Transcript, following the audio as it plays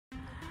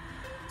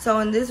So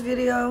in this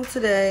video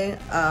today,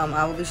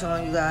 I will be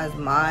showing you guys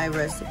my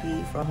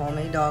recipe for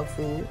homemade dog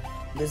food.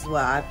 This is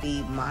what I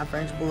feed my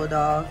French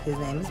Bulldog. His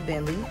name is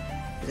Bentley.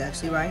 He's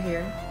actually right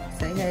here.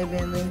 Say hey,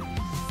 Bentley.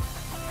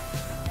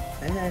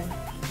 Say hey.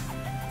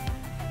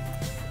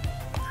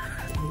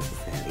 He's a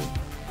fatty.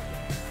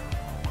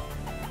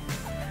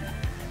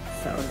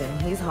 So then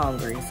he's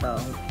hungry, so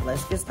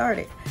let's get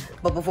started.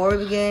 But before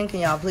we begin,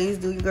 can y'all please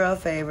do your girl a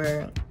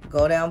favor?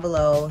 Go down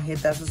below, hit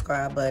that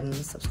subscribe button,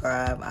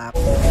 subscribe.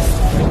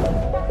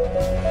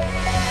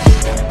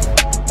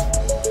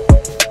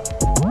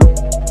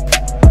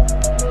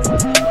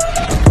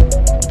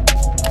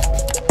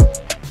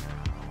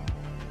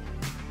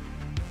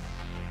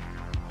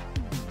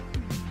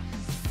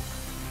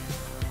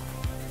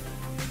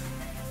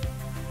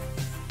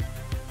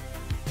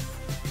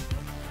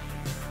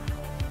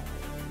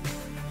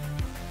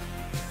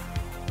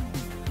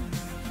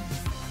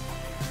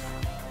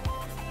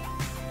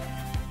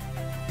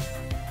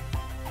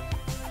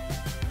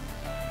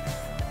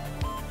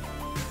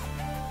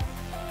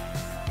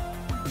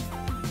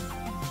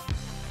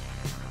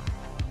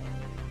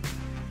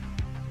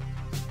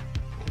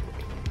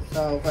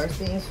 So first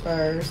things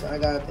first, I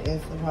got the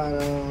Instant Pot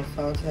on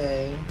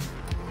saute,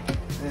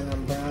 and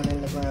I'm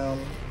browning the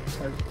ground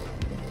turkey.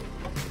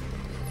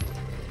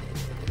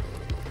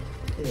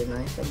 Get it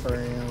nice and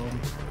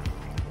brown.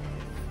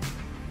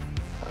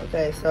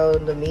 Okay, so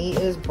the meat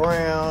is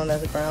brown.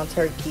 That's a ground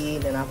turkey.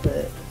 Then I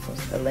put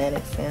some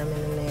Atlantic salmon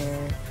in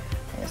there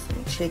and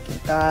some chicken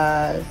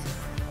thighs.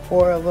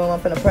 4 of them.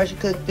 I'm gonna pressure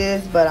cook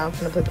this, but I'm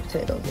gonna put the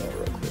potatoes in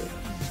real quick.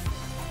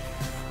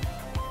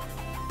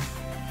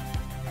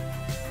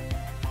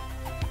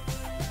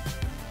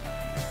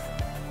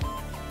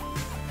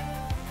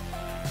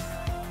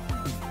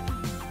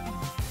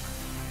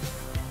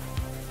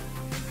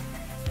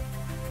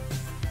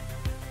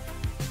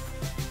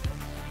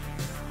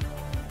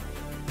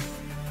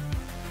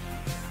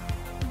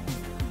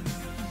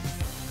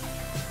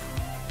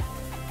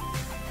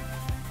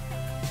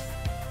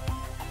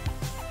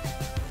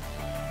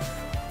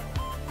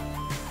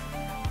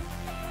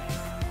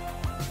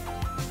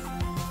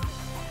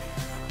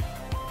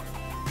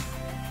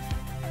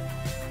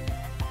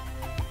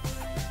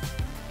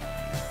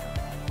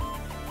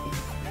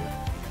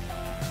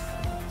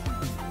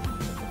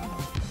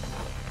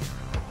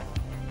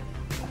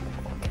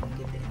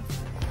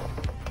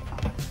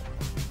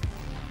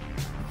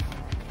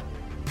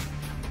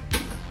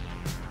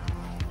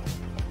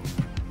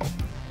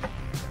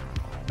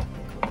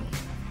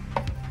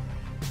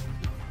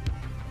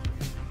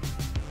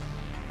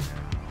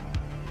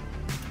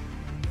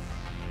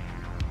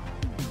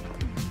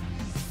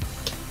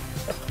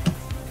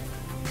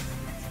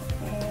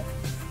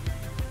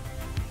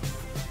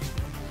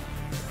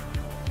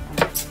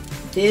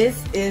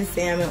 This is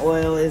salmon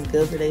oil. It's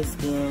good for their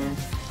skin,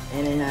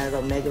 and it has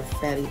omega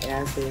fatty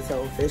acids.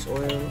 So fish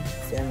oil,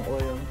 salmon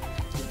oil,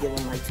 you give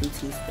them like 2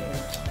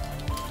 teaspoons.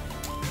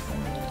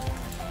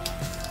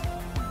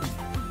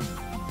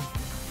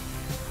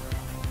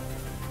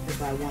 It's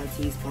like 1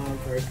 teaspoon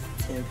per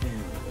 10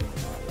 pounds.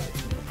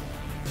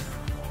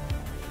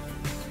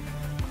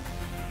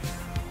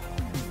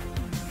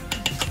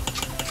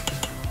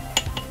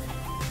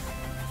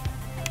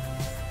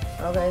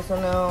 Okay, so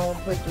now I'll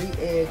put 3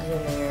 eggs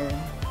in there,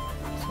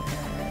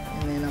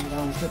 and then I'm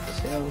gonna put the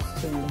shells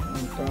too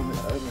and throw them in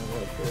the oven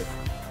real quick,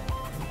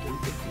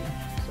 350,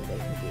 so they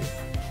can get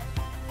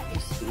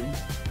crispy.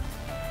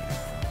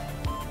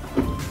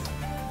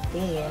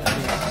 Then I'm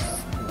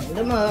gonna blend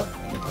them up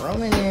and throw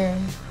them in there,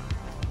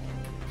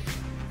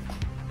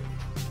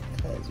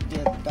 because you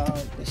get the dog,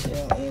 the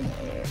shell, and the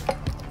egg,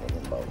 with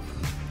them both.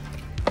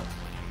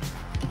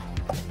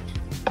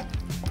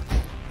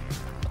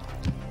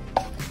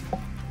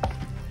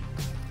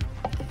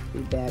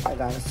 Back, I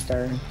gotta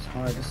stir. It's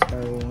hard to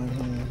stir with one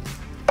hand.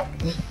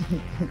 As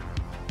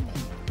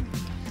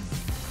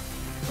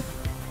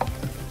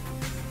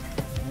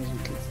you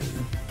can see,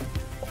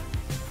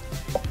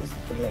 this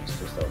is the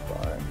mixture so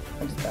far.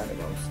 I just got it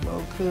on slow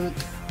cook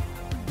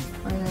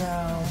right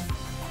now,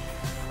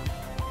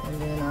 and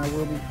then I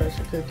will be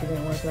pressure cooking it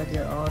once I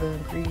get all the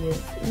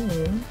ingredients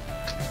in.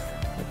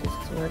 But this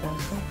is what I got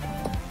so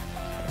far.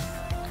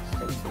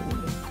 So stay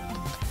tuned.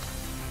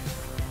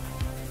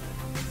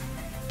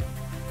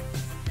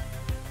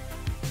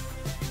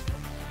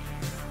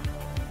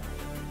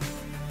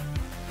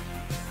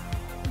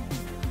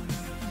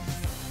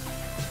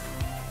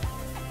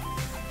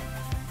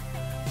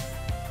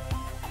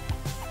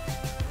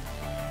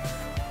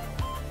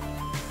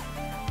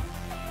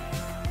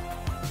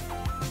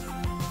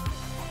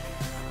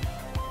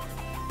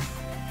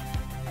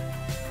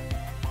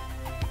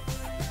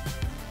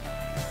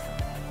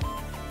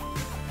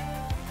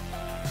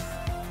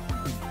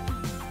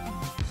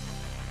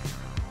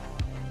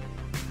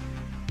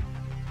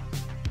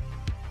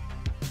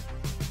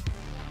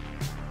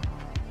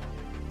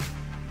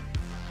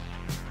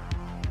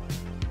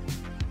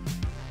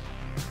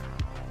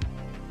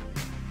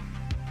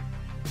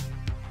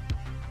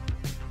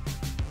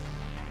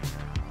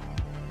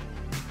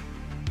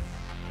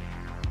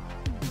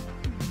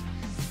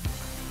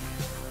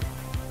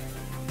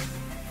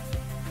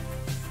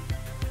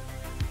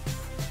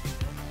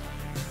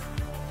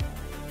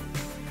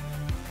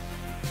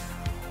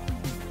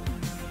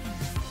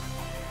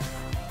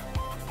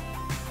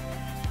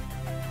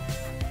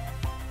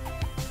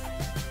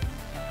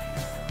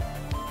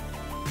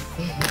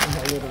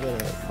 A little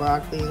bit of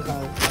broccoli and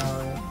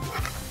cauliflower.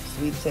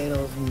 Sweet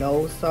potatoes,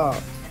 no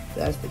salt.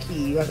 That's the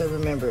key. You have to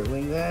remember,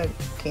 when you add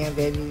canned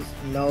veggies,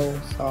 no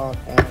salt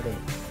added.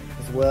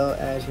 As well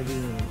as your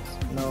beans,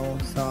 no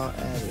salt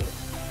added.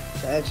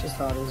 The extra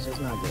salt is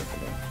just not good for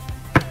them.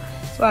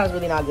 That's why it's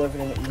really not good for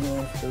them to eat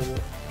more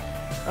food.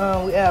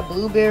 We add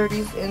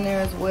blueberries in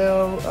there as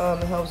well.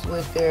 It helps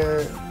with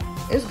their,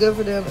 it's good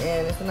for them,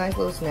 and it's a nice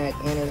little snack,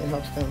 and it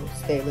helps them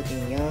stay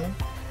looking young.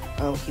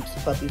 Keeps the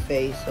puppy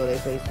face so their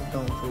faces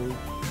don't droop.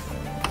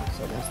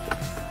 So that's the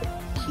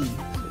key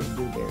to the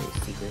blueberry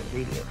secret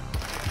ingredient.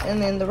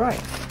 And then the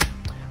rice.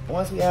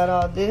 Once we add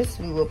all this,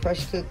 we will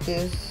pressure cook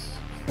this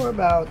for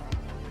about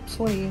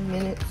 20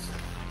 minutes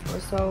or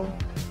so,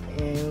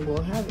 and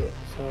we'll have it.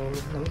 So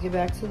let me get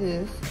back to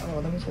this. Oh,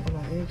 let me check on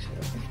my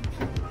eggshells.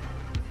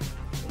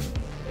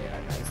 They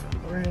are nice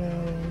and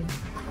brown,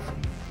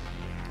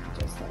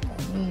 just like I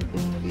need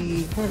them to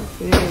be.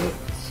 Perfect.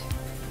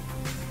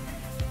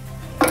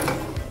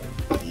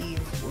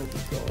 These will be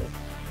good.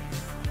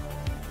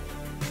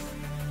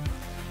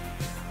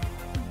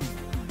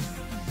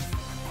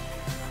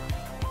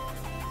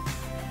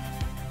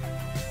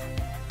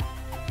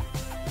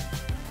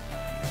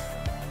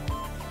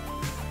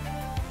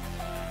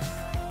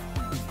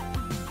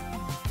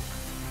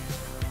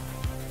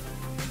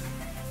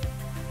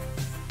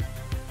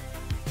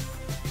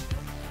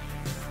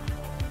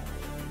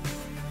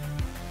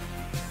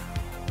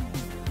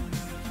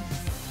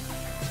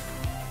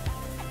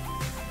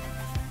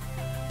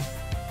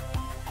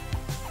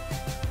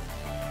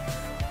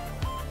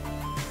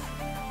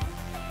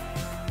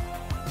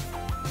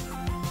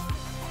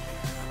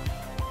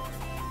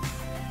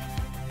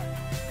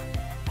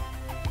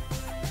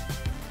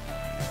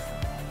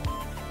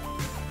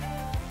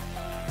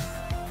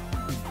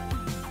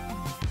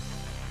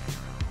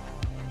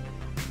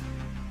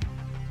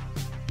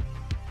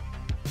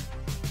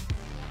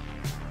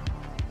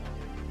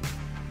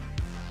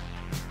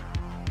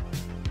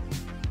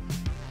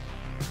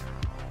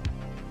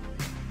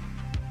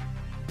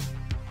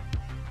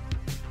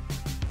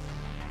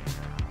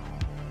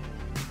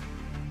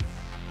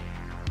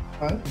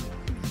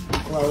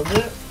 Close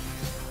it.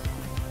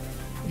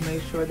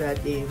 Make sure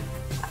that the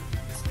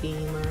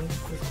steamer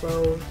is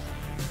closed.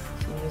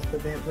 As soon as the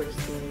vent for the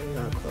steam, you're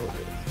gonna close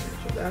it. Make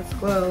sure that's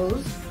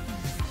closed.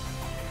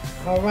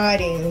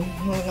 Alrighty,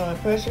 we're gonna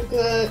pressure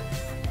cook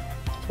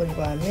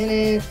 25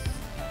 minutes.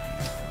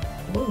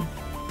 Boom.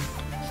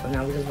 So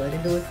now we just let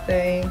it do its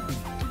thing.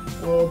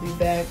 We'll be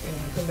back and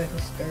come back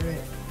and stir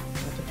it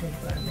after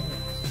 25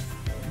 minutes.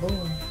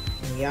 Boom.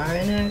 We are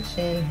in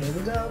action. Here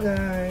we go,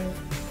 guys.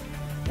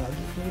 Y'all get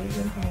food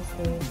and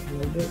pasta a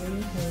little bit when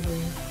you're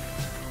hungry.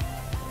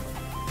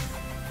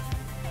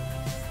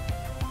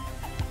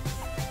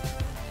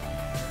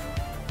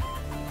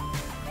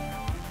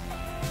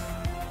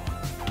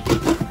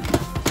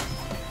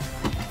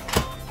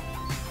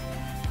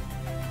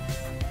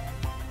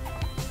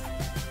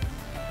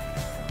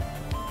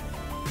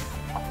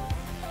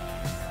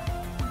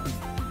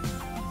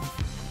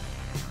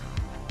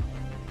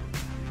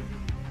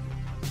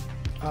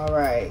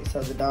 Alright,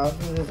 so the dog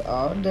food is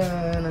all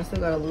done. I still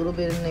got a little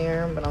bit in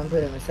there, but I'm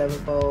putting in a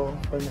separate bowl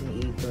for them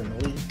to eat during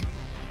the week.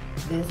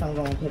 This I'm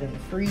going to put in the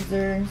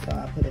freezer, so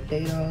I put a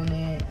date on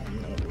it,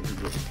 and it will be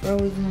just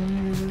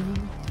frozen.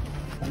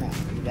 So now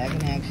we're back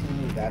in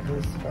action. We got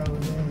this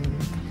frozen.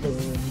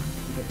 Boom.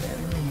 Get that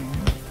in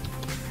there.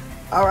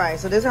 Alright,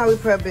 so this is how we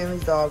prep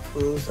Bentley's dog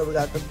food. So we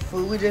got the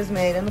food we just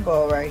made in the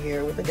bowl right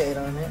here with the date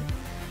on it.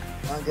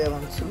 I'll give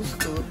them 2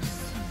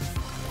 scoops.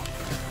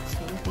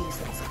 2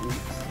 decent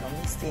scoops.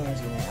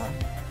 Stingy now.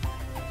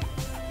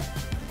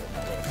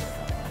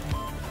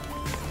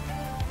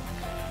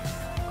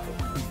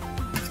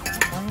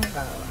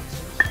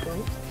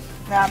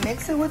 Now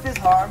mix it with this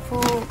hard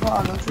food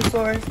called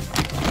Nutrisource.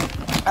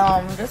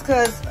 Just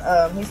cause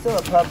he's still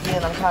a puppy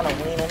and I'm kind of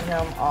weaning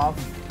him off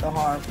the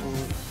hard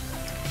food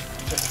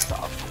to the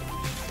soft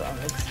food. So I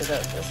mix it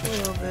up just a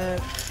little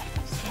bit.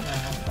 So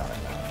now about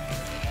enough.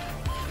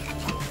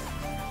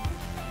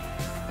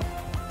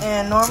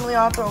 And normally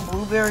I'll throw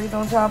blueberries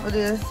on top of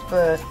this,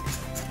 but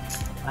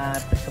I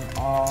put them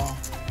all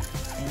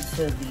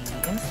into the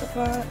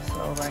Instapot.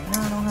 So right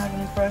now I don't have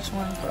any fresh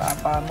ones, but I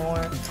buy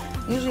more.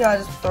 Usually I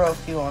just throw a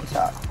few on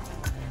top.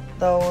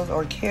 Those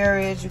or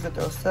carrots, you could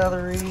throw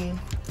celery,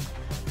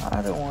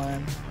 either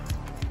one.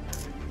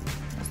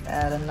 Just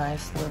add a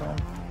nice little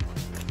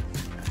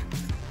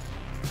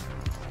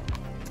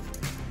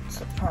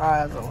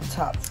surprise on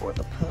top for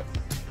the pup.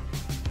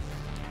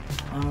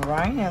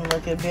 Alright, and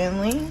look at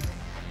Bentley.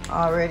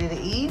 All ready to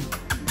eat?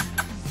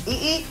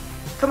 Eat.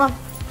 Come on.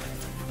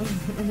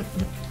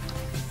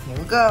 Here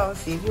we go.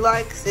 See if he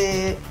likes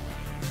it.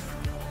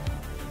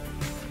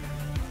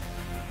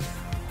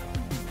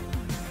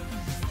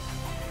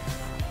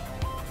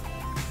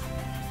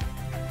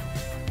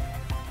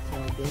 So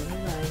Bentley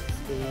likes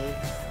it.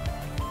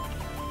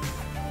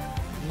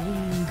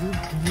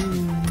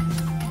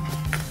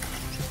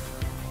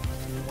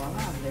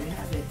 Voila, there you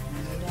have it.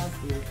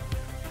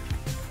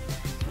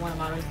 One of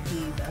my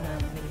recipes I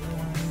have made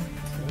one.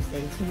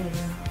 stay tuned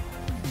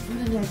for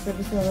the next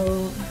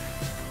episode.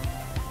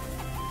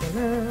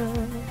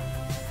 Bye.